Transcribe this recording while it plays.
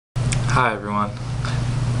Hi everyone.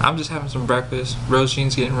 I'm just having some breakfast.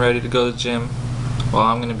 Rosejean's getting ready to go to the gym. Well,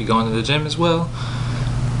 I'm going to be going to the gym as well.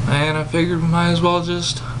 And I figured we might as well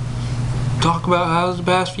just talk about how the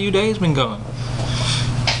past few days been going.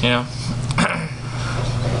 You know,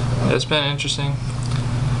 it's been interesting.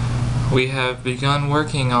 We have begun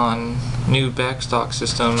working on new backstock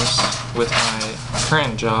systems with my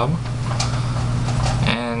current job.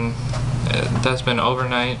 And that's been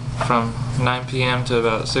overnight from 9 p.m. to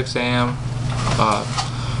about 6 a.m.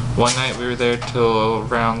 One night we were there till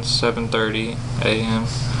around 7:30 a.m.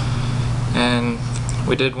 and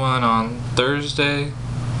we did one on Thursday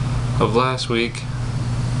of last week,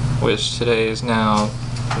 which today is now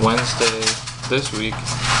Wednesday this week.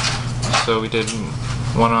 So we did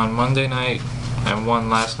one on Monday night and one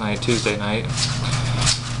last night, Tuesday night.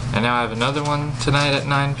 And now I have another one tonight at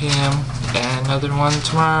 9 p.m. and another one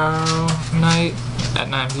tomorrow night at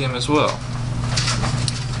 9 p.m. as well.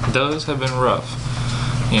 Those have been rough.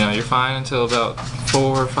 You know, you're fine until about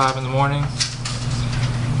 4 or 5 in the morning,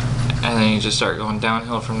 and then you just start going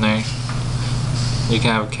downhill from there. You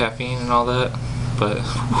can have caffeine and all that, but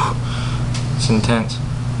it's intense.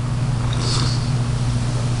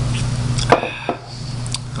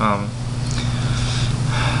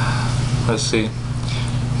 Let's see.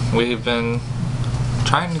 We've been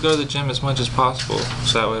trying to go to the gym as much as possible,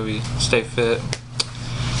 so that way we stay fit.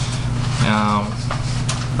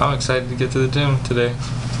 I'm excited to get to the gym today.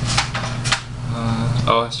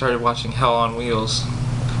 I started watching Hell on Wheels.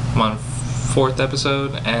 I'm on 4th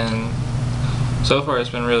episode, and so far it's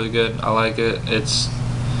been really good. I like it. It's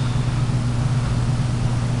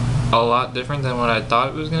a lot different than what I thought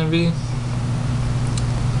it was going to be,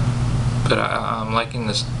 but I'm liking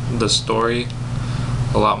the story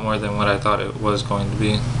a lot more than what I thought it was going to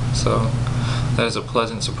be, so that is a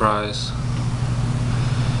pleasant surprise.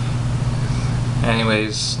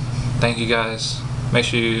 Anyways, thank you guys. Make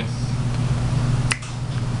sure you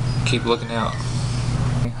keep looking out.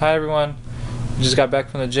 Hi everyone. We just got back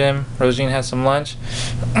from the gym. Rosejean has some lunch.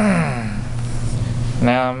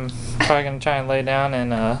 Now I'm probably gonna try and lay down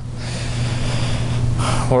and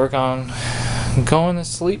work on going to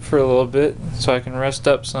sleep for a little bit so I can rest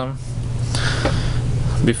up some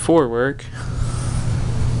before work.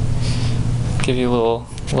 Give you a little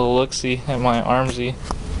look-see at my armsy.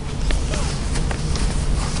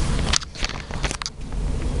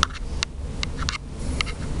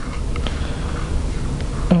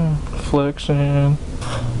 Flexing.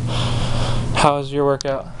 How was your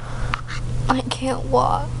workout? I can't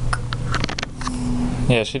walk.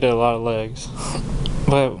 Yeah, she did a lot of legs,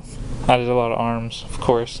 but I did a lot of arms, of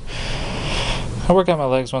course. I work out my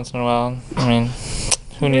legs once in a while. I mean,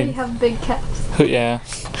 who needs? You have big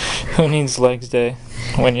calves. Who needs legs day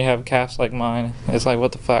when you have calves like mine? It's like,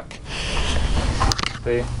 what the fuck?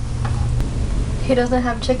 See? He doesn't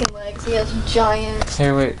have chicken legs. He has giant.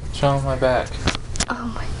 Here, wait. Show him my back. Oh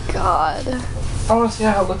my god. I want to see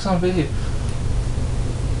how it looks on video.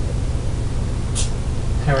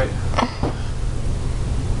 Here, wait.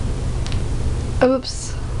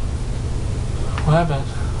 Oops. What happened?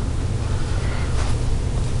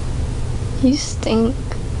 You stink.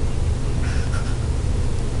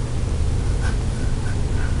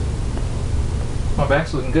 My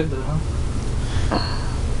back's looking good though, huh?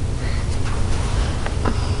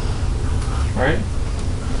 Right?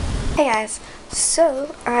 Hey guys,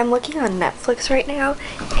 so I'm looking on Netflix right now,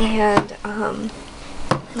 and I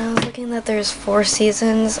was looking that there's 4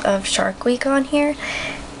 seasons of Shark Week on here,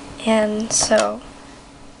 and so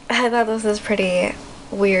I thought this was pretty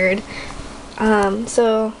weird.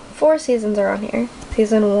 So 4 seasons are on here.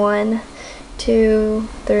 Season 1, 2,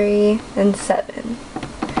 3, and 7.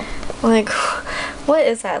 Like, what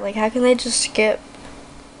is that? Like, how can they just skip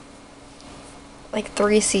like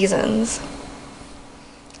 3 seasons?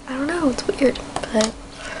 I don't know, it's weird, but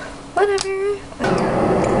whatever.